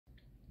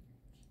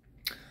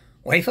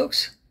Well, hey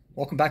folks,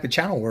 welcome back to the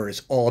channel where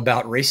it's all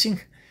about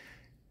racing.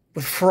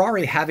 With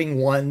Ferrari having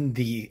won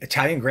the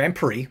Italian Grand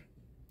Prix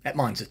at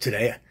Monza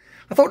today,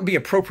 I thought it would be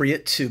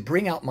appropriate to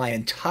bring out my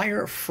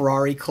entire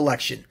Ferrari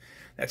collection.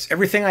 That's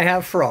everything I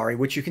have Ferrari,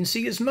 which you can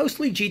see is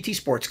mostly GT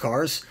sports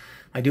cars.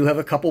 I do have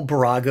a couple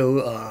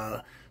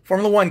Bburago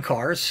Formula 1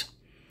 cars.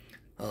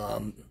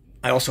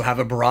 I also have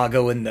a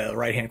Bburago in the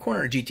right-hand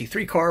corner, a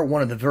GT3 car,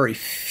 one of the very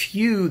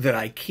few that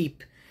I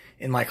keep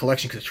in my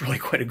collection because it's really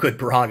quite a good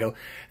Bburago. And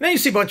then you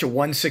see a bunch of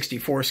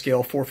 164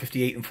 scale,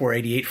 458 and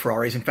 488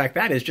 Ferraris. In fact,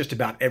 that is just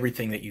about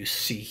everything that you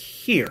see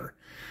here.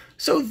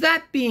 So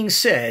that being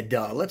said,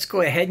 let's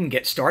go ahead and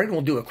get started.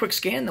 We'll do a quick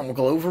scan, then we'll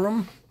go over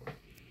them.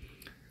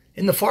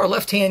 In the far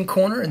left-hand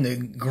corner in the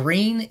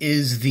green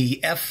is the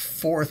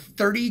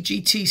F430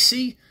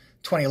 GTC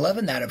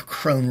 2011, that of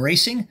Krone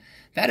Racing.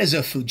 That is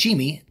a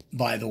Fujimi,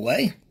 by the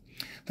way.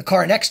 The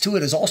car next to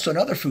it is also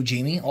another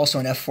Fujimi, also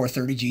an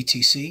F430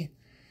 GTC.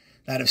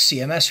 That of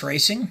CMS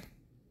Racing,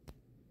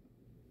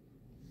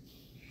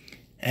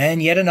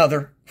 and yet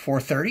another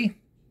 430,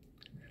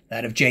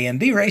 that of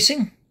JMB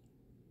Racing.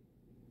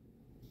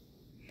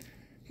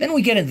 Then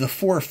we get into the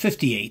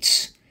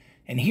 458s,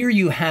 and here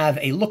you have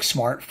a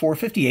Looksmart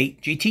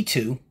 458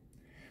 GT2,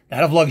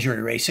 that of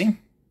Luxury Racing.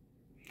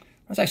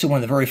 That's actually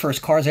one of the very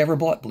first cars I ever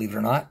bought, believe it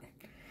or not.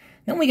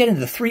 Then we get into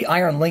the 3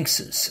 Iron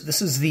Lynxes.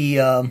 This is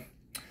the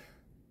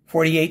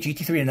 48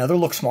 GT3, another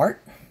Looksmart,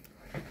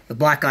 the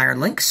black Iron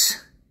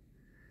Lynx.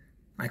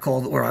 I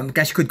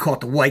guess you could call it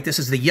the white. This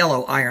is the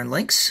yellow Iron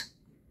Lynx.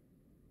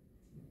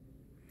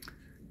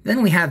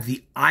 Then we have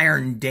the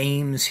Iron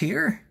Dames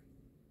here.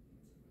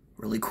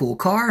 Really cool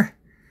car.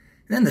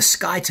 And then the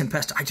Sky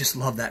Tempesta. I just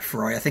love that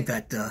Ferrari. I think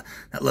that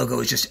that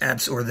logo is just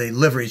or the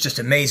livery is just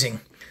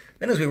amazing.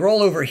 Then as we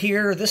roll over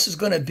here, this is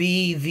going to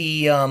be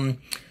the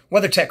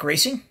WeatherTech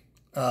Racing.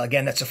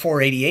 Again, that's a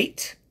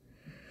 488.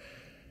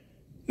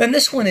 Then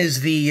this one is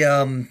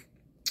the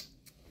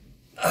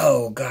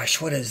oh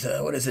gosh, what is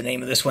the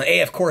name of this one?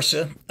 AF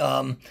Corsa.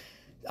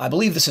 I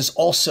believe this is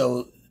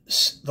also,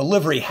 the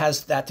livery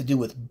has that to do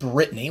with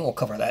Brittany. We'll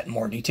cover that in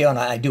more detail, and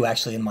I do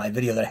actually in my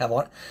video that I have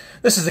on.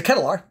 This is the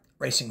Kettelar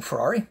Racing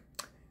Ferrari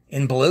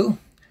in blue.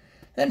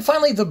 And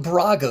finally, the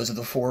Bburagos of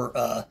the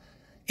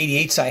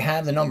 488s I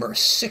have, the number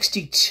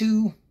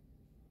 62.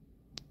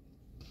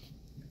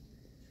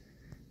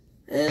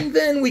 And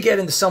then we get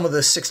into some of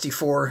the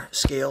 64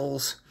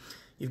 scales.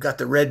 You've got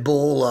the Red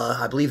Bull,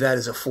 I believe that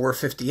is a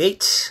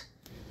 458.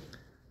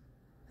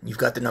 You've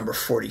got the number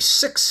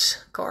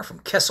 46 car from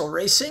Kessel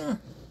Racing.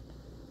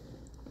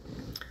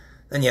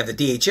 Then you have the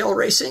DHL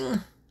Racing.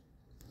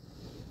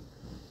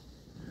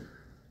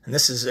 And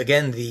this is,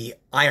 again, the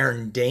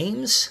Iron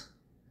Dames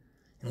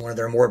in one of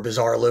their more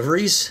bizarre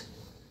liveries.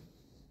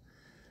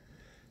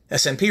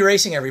 SMP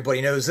Racing,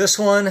 everybody knows this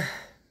one.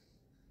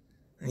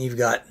 And you've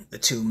got the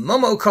 2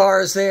 Momo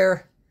cars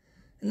there.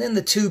 And then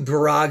the 2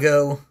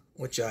 Bburago,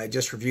 which I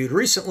just reviewed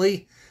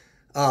recently,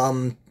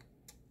 the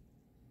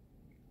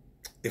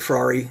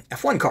Ferrari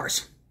F1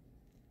 cars.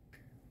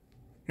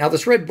 Now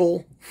this Red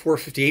Bull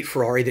 458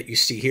 Ferrari that you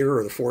see here,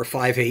 or the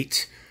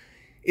 458,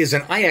 is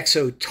an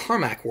IXO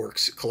Tarmac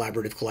Works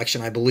collaborative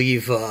collection. I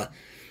believe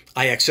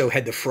IXO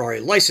had the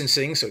Ferrari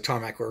licensing, so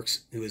Tarmac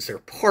Works, who is their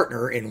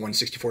partner in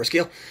 164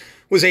 scale,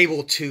 was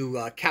able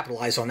to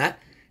capitalize on that.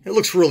 It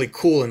looks really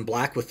cool in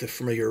black with the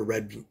familiar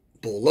Red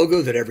Bull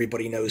logo that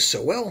everybody knows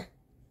so well.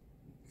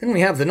 Then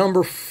we have the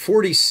number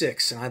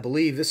 46, and I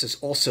believe this is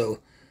also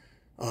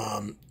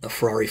a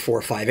Ferrari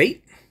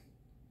 458.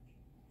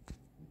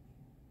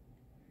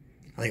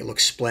 I think it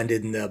looks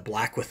splendid in the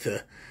black with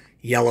the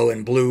yellow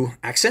and blue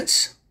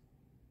accents.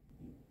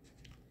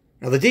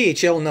 Now the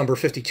DHL number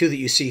 52 that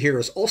you see here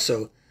is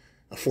also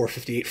a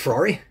 458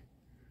 Ferrari.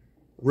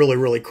 Really,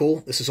 really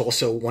cool. This is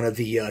also one of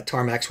the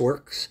Tarmac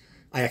Works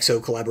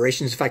IXO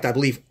collaborations. In fact, I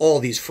believe all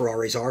these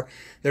Ferraris are.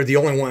 They're the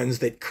only ones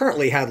that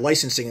currently have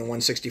licensing in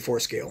 164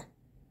 scale.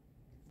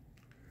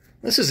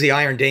 This is the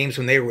Iron Dames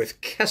when they were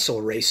with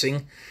Kessel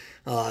Racing.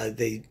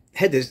 They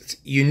had this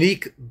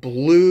unique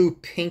blue,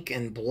 pink,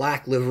 and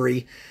black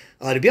livery.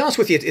 To be honest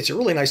with you, it's a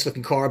really nice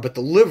looking car, but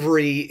the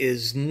livery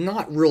is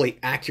not really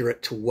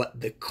accurate to what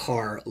the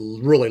car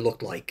really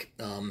looked like.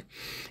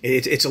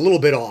 It's a little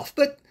bit off,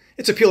 but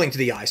it's appealing to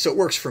the eye, so it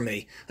works for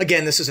me.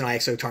 Again, this is an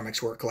IXO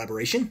Tarmac Works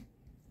collaboration.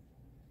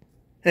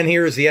 And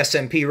here is the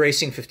SMP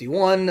Racing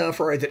 51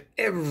 Ferrari that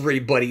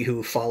everybody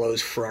who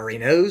follows Ferrari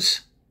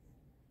knows.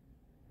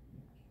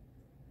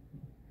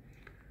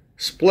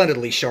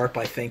 Splendidly sharp,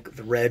 I think,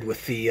 the red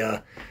with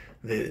the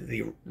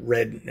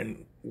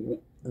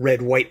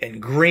red, white,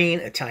 and green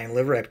Italian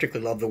livery. I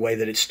particularly love the way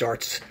that it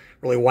starts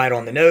really wide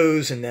on the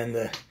nose, and then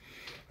the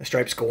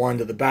stripes go on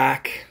to the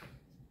back.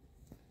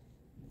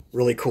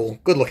 Really cool,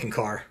 good-looking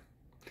car.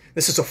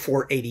 This is a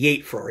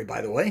 488 Ferrari,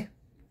 by the way.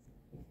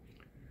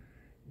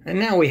 And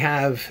now we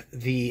have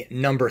the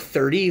number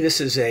 30. This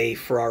is a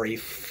Ferrari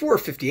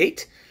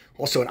 458,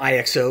 also an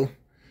IXO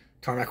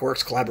Tarmac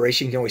Works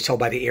collaboration. You can always tell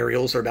by the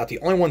aerials. They're about the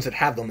only ones that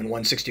have them in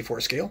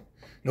 164 scale.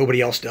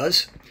 Nobody else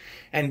does.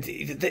 And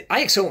the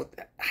IXO,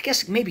 I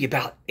guess maybe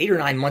about 8 or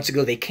 9 months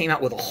ago, they came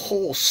out with a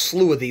whole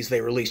slew of these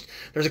they released.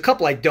 There's a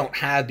couple I don't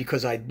have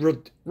because I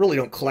really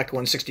don't collect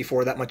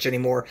 164 that much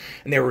anymore,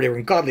 and they were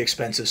ungodly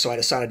expensive, so I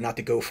decided not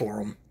to go for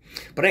them.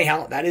 But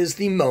anyhow, that is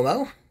the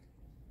Momo.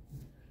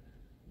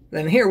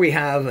 Then here we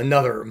have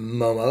another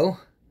Momo,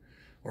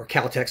 or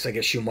Caltex, I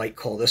guess you might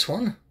call this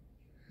one.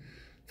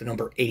 The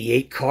number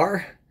 88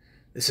 car.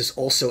 This is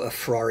also a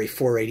Ferrari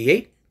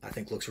 488. I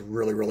think looks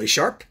really, really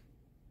sharp.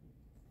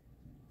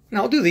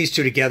 Now I'll do these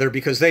two together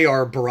because they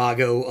are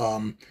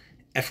Bburago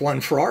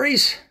F1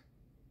 Ferraris.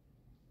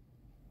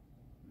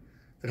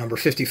 The number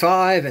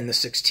 55 and the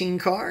 16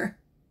 car.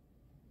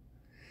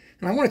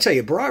 And I want to tell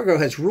you, Bburago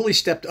has really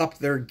stepped up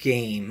their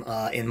game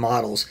in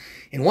models.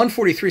 In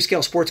 143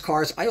 scale sports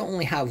cars, I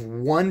only have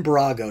one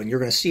Bburago, and you're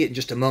going to see it in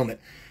just a moment.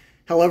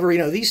 However, you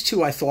know, these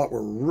two I thought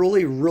were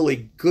really,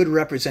 really good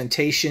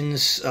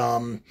representations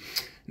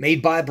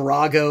made by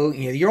Bburago.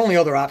 You know, your only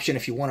other option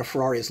if you want a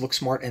Ferrari is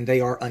Looksmart, and they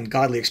are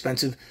ungodly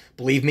expensive.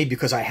 Believe me,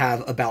 because I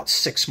have about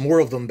 6 more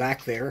of them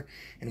back there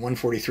in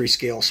 143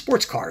 scale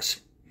sports cars.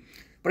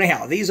 But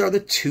anyhow, these are the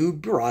two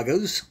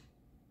Bburagos.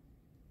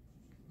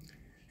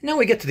 Now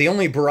we get to the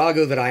only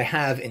Bburago that I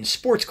have in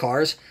sports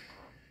cars,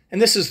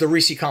 and this is the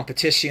Risi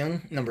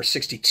Competition number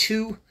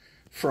 62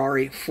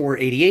 Ferrari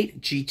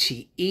 488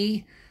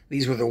 GTE.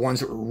 These were the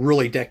ones that were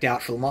really decked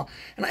out for them all.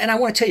 And I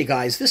want to tell you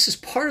guys, this is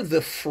part of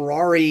the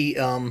Ferrari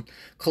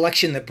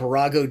collection that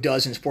Bburago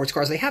does in sports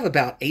cars. They have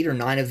about 8 or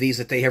 9 of these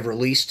that they have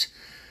released.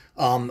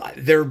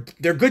 They're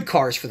good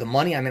cars for the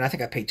money. I mean, I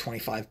think I paid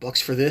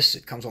 $25 for this.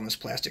 It comes on this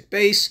plastic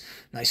base,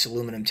 nice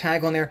aluminum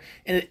tag on there.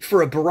 And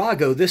for a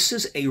Bburago, this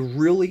is a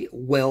really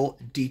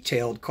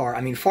well-detailed car.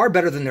 I mean, far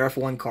better than their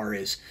F1 car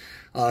is.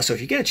 So if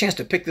you get a chance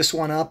to pick this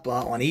one up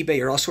on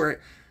eBay or elsewhere,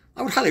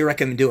 I would highly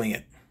recommend doing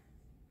it.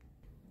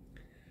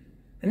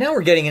 And now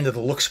we're getting into the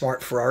Looksmart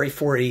Ferrari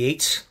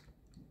 488s.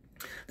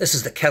 This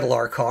is the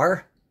Kettler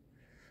car,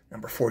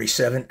 number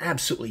 47.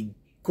 Absolutely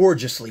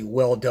gorgeously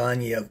well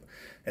done. You have,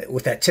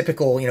 with that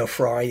typical, you know,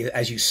 Ferrari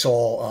as you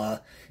saw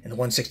in the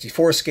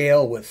 164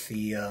 scale with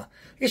the, I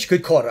guess you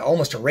could call it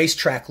almost a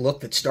racetrack look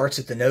that starts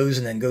at the nose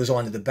and then goes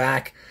on to the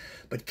back.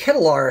 But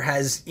Kettler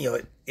has, you know,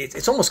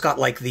 it's almost got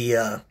like the,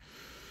 I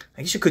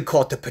guess you could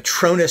call it the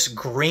Patronus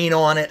green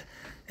on it.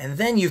 And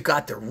then you've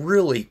got the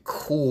really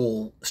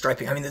cool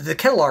striping. I mean, the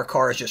Kettler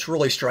car is just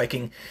really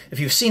striking. If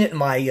you've seen it in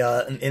my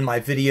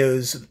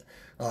videos,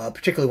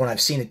 particularly when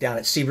I've seen it down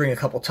at Sebring a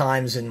couple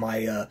times in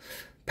my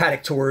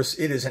paddock tours,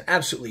 it is an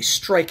absolutely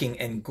striking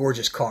and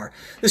gorgeous car.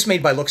 This is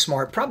made by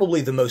Looksmart,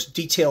 probably the most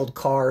detailed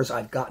cars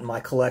I've got in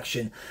my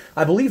collection.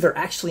 I believe they're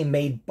actually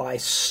made by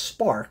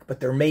Spark, but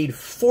they're made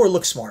for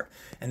Looksmart,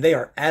 and they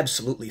are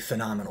absolutely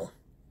phenomenal.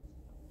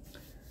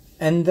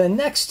 And the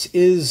next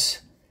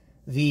is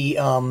the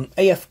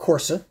AF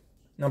Corsa,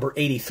 number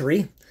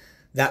 83,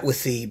 that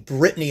with the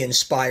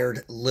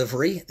Brittany-inspired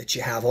livery that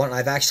you have on.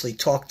 I've actually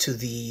talked to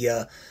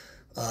the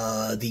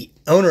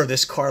owner of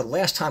this car.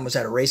 Last time was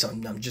at a race.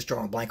 I'm just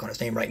drawing a blank on his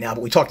name right now,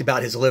 but we talked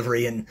about his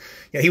livery, and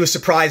you know, he was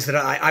surprised that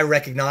I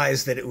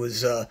recognized that it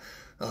was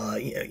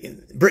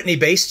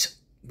Brittany-based.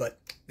 But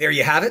there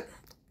you have it.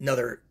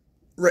 Another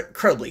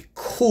incredibly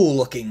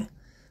cool-looking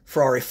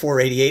Ferrari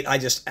 488. I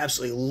just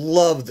absolutely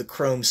love the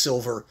chrome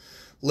silver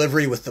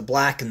livery with the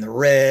black and the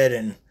red,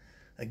 and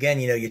again,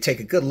 you know, you take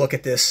a good look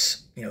at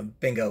this, you know,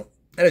 bingo,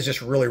 that is just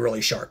really,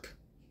 really sharp.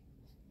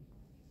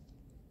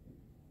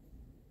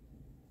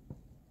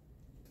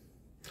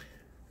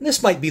 And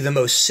this might be the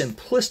most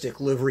simplistic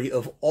livery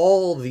of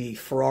all the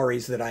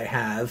Ferraris that I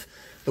have,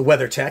 the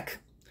WeatherTech,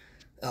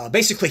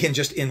 basically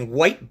in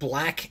white,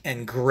 black,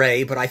 and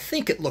gray, but I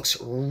think it looks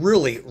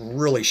really,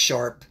 really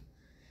sharp.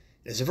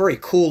 It is a very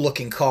cool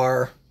looking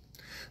car.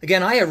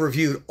 Again, I have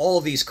reviewed all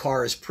of these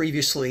cars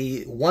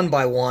previously, one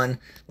by one,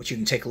 which you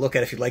can take a look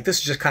at if you'd like. This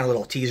is just kind of a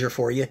little teaser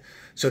for you,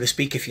 so to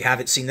speak, if you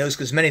haven't seen those,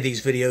 because many of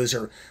these videos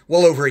are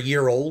well over a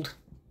year old,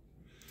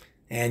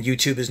 and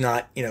YouTube is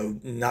not, you know,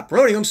 not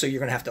promoting them, so you're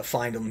going to have to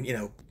find them, you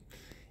know,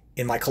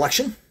 in my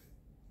collection.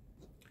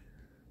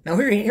 Now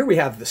here we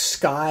have the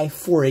Sky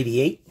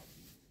 488.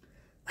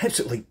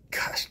 Absolutely,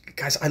 gosh,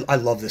 guys, I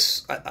love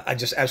this. I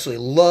just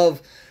absolutely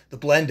love the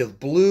blend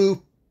of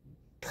blue,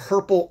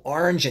 purple,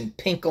 orange, and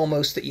pink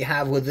almost that you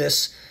have with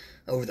this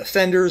over the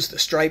fenders, the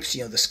stripes,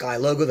 you know, the Sky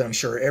logo that I'm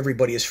sure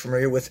everybody is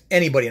familiar with.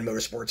 Anybody in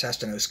motorsports has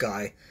to know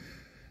Sky.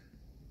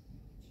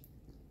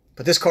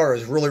 But this car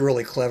is really,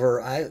 really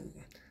clever. I'm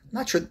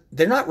not sure.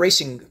 They're not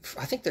racing.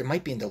 I think they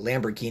might be into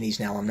Lamborghinis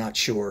now. I'm not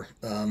sure.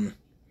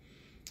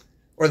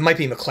 Or it might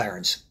be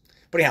McLarens.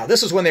 But anyhow,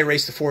 this is when they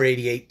raced the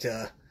 488.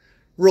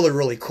 Really,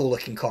 really cool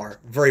looking car.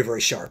 Very, very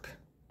sharp.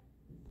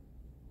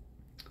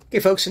 Okay,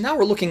 folks, and now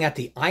we're looking at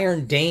the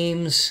Iron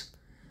Dames,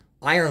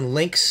 Iron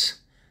Lynx.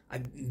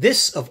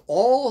 This, of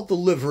all the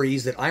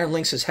liveries that Iron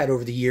Lynx has had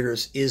over the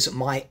years, is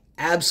my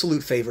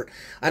absolute favorite.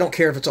 I don't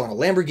care if it's on a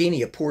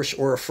Lamborghini, a Porsche,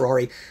 or a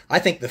Ferrari. I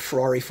think the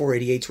Ferrari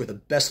 488s were the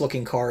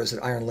best-looking cars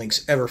that Iron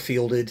Lynx ever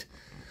fielded.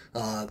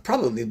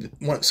 Probably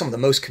some of the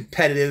most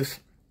competitive.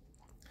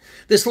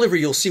 This livery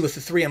you'll see with the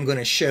three I'm going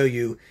to show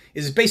you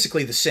is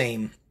basically the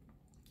same.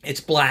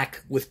 It's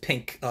black with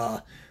pink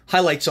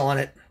highlights on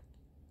it.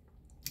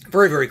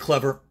 Very, very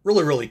clever.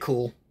 Really, really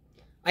cool.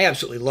 I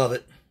absolutely love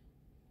it.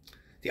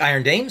 The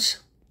Iron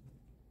Dames.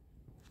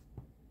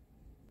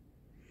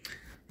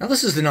 Now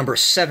this is the number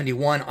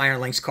 71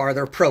 Iron Lynx car.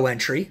 They're pro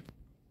entry.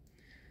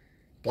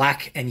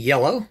 Black and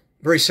yellow.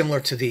 Very similar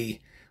to the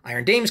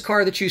Iron Dames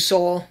car that you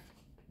saw.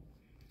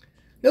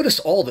 Notice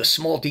all the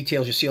small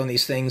details you see on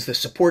these things. The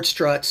support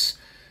struts.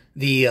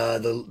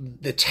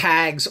 The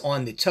tags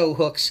on the tow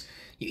hooks.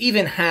 You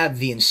even have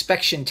the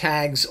inspection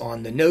tags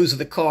on the nose of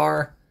the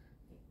car.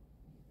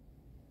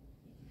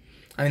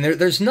 I mean,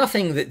 there's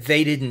nothing that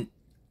they didn't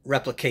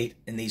replicate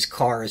in these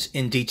cars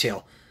in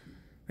detail.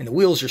 And the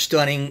wheels are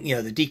stunning. You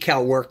know, the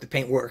decal work, the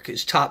paint work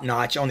is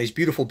top-notch on these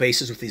beautiful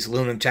bases with these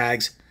aluminum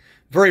tags.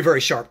 Very,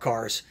 very sharp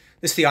cars.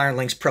 This is the Iron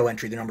Lynx Pro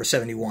Entry, the number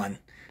 71.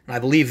 And I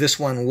believe this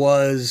one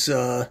was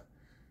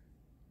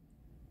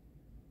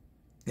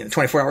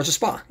 24 Hours of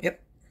Spa. Yep.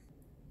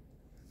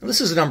 Now, this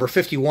is the number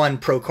 51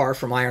 Pro car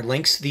from Iron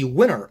Lynx, the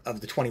winner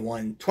of the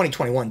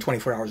 2021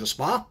 24 Hours of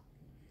Spa.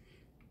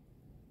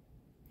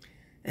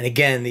 And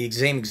again, the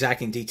same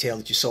exacting detail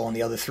that you saw on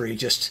the other three,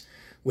 just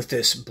with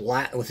this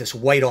black, with this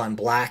white on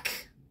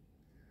black.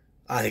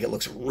 I think it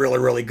looks really,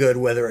 really good,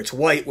 whether it's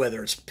white,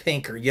 whether it's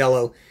pink or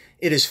yellow.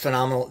 It is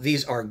phenomenal.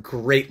 These are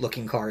great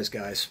looking cars,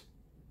 guys.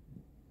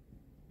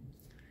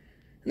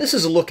 And this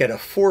is a look at a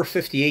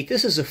 458.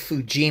 This is a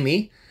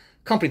Fujimi,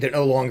 company that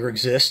no longer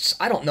exists.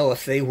 I don't know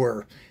if they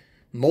were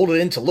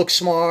molded into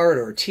Looksmart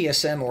or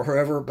TSM or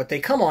whoever, but they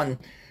come on,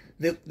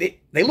 they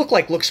look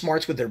like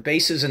Looksmarts with their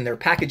bases, and their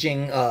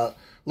packaging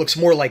looks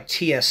more like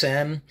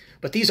TSM,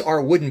 but these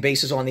are wooden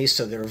bases on these,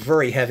 so they're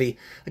very heavy.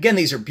 Again,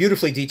 these are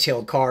beautifully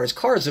detailed cars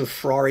of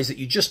Ferraris that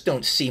you just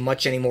don't see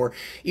much anymore,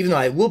 even though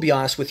I will be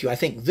honest with you, I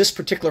think this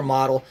particular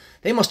model,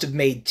 they must have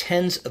made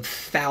tens of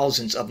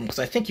thousands of them, because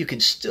I think you can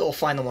still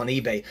find them on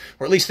eBay,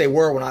 or at least they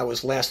were when I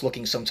was last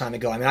looking some time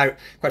ago. I mean,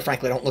 quite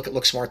frankly, I don't look at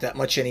Looksmart that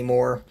much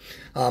anymore.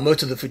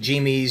 Most of the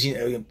Fujimis, you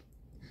know,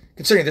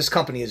 considering this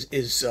company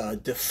is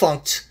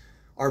defunct,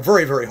 are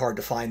very, very hard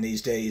to find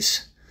these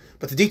days.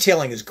 But the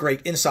detailing is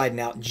great inside and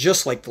out,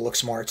 just like the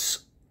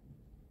Looksmarts.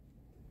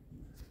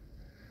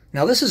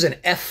 Now this is an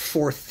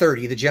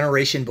F430, the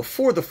generation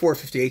before the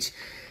 458s.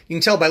 You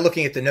can tell by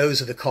looking at the nose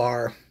of the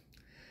car,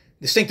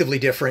 distinctively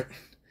different.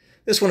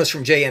 This one is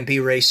from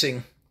JMB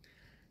Racing.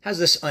 Has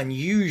this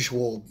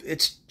unusual,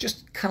 it's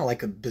just kind of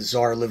like a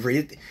bizarre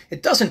livery.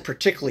 It doesn't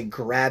particularly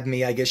grab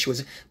me, I guess you would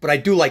say, but I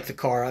do like the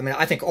car. I mean,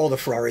 I think all the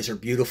Ferraris are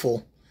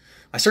beautiful.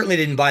 I certainly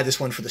didn't buy this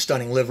one for the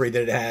stunning livery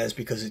that it has,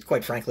 because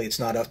quite frankly, it's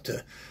not up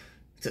to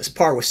this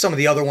par with some of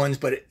the other ones,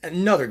 but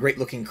another great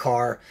looking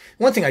car.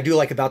 One thing I do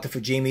like about the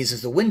Fujimis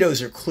is the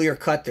windows are clear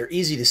cut. They're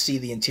easy to see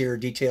the interior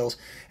details,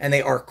 and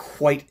they are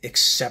quite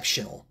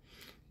exceptional.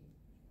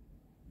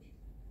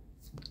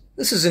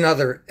 This is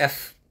another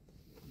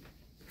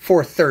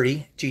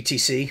F430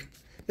 GTC.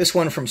 This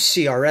one from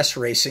CRS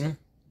Racing.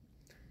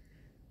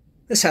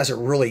 This has a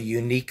really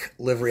unique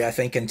livery, I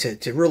think, and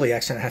to really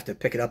excellent, I have to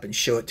pick it up and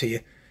show it to you.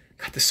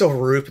 Got the silver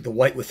roof, the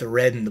white with the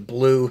red and the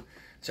blue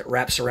as it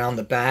wraps around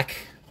the back.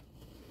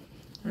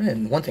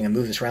 And one thing, I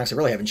moved this around because I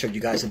really haven't showed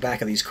you guys the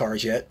back of these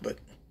cars yet, but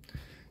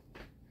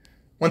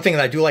one thing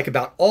that I do like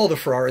about all the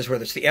Ferraris,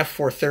 whether it's the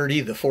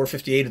F430, the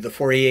 458, or the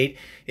 488,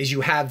 is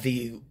you have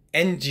the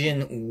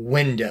engine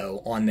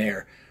window on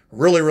there.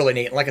 Really, really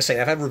neat. Like I say,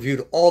 I've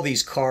reviewed all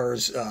these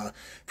cars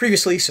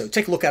previously, so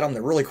take a look at them.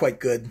 They're really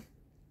quite good.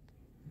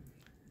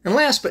 And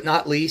last but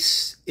not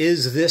least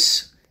is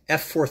this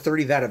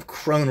F430, that of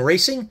Krone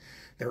Racing.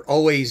 They're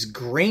always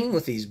green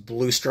with these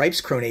blue stripes,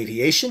 Krone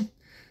Aviation.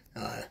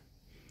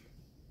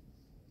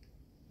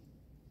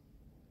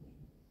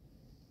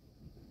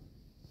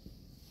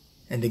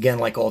 And again,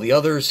 like all the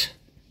others,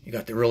 you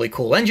got the really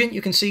cool engine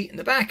you can see in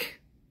the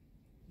back.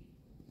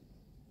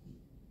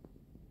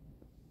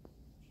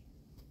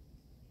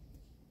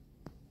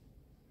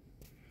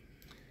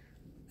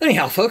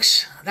 Anyhow,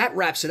 folks, that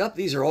wraps it up.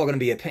 These are all going to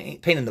be a pain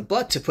in the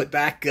butt to put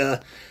back.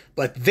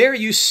 But there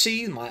you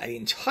see my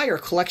entire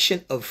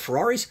collection of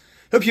Ferraris.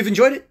 Hope you've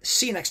enjoyed it.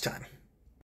 See you next time.